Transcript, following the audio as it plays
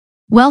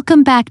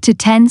Welcome back to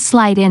 10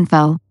 Slide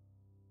Info.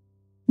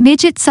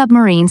 Midget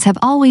submarines have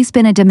always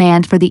been a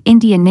demand for the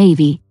Indian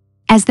Navy,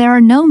 as there are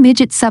no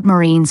midget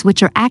submarines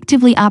which are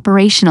actively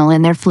operational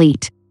in their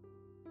fleet.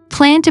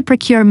 Plan to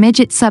procure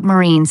midget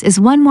submarines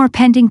is one more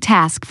pending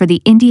task for the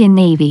Indian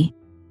Navy.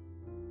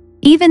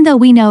 Even though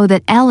we know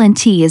that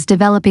L&T is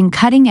developing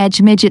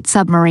cutting-edge midget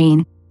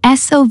submarine,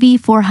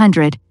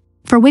 SOV-400,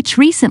 for which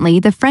recently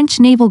the French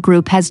naval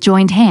group has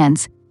joined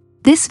hands,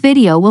 this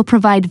video will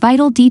provide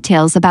vital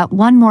details about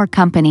one more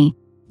company,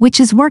 which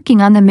is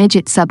working on the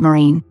midget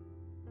submarine.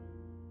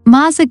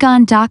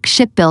 Mazagon Dock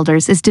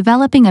Shipbuilders is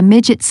developing a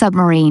midget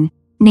submarine,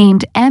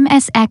 named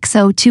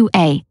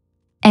MSX-02A,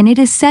 and it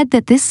is said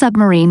that this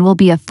submarine will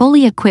be a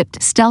fully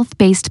equipped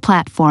stealth-based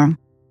platform.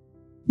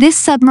 This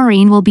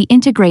submarine will be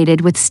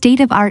integrated with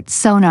state-of-art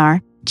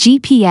sonar,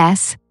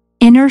 GPS,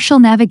 inertial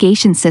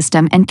navigation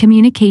system and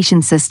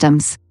communication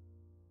systems.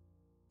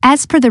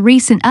 As per the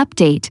recent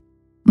update,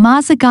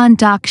 Mazagon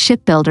Dock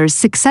Shipbuilders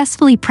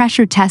successfully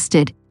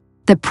pressure-tested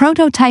the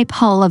prototype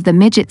hull of the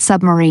midget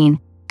submarine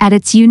at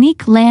its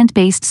unique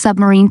land-based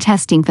submarine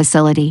testing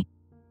facility.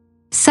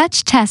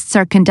 Such tests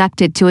are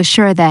conducted to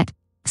assure that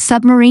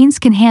submarines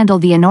can handle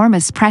the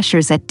enormous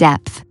pressures at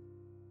depth.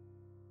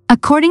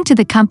 According to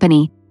the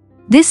company,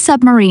 this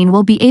submarine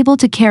will be able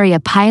to carry a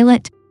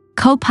pilot,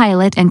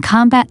 co-pilot and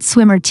combat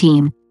swimmer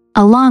team,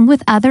 along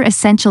with other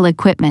essential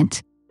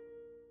equipment.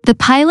 The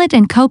pilot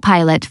and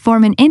co-pilot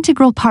form an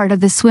integral part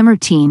of the swimmer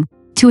team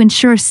to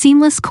ensure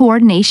seamless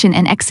coordination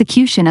and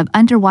execution of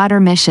underwater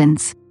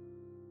missions.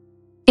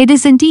 It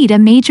is indeed a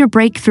major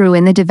breakthrough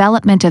in the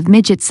development of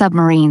midget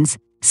submarines,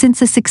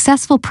 since a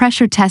successful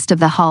pressure test of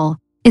the hull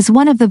is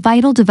one of the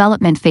vital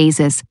development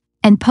phases,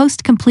 and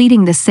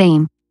post-completing the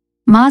same,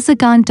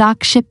 Mazagon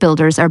Dock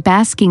Shipbuilders are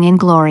basking in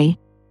glory.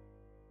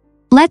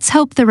 Let's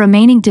hope the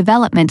remaining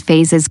development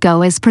phases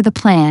go as per the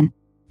plan,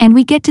 and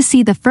we get to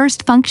see the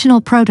first functional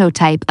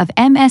prototype of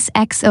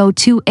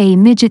MSX-02A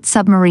midget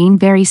submarine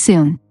very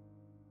soon.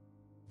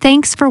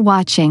 Thanks for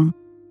watching.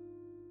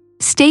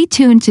 Stay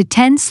tuned to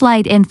 10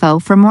 Slide Info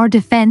for more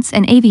defense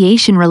and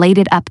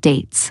aviation-related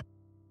updates.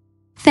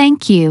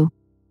 Thank you.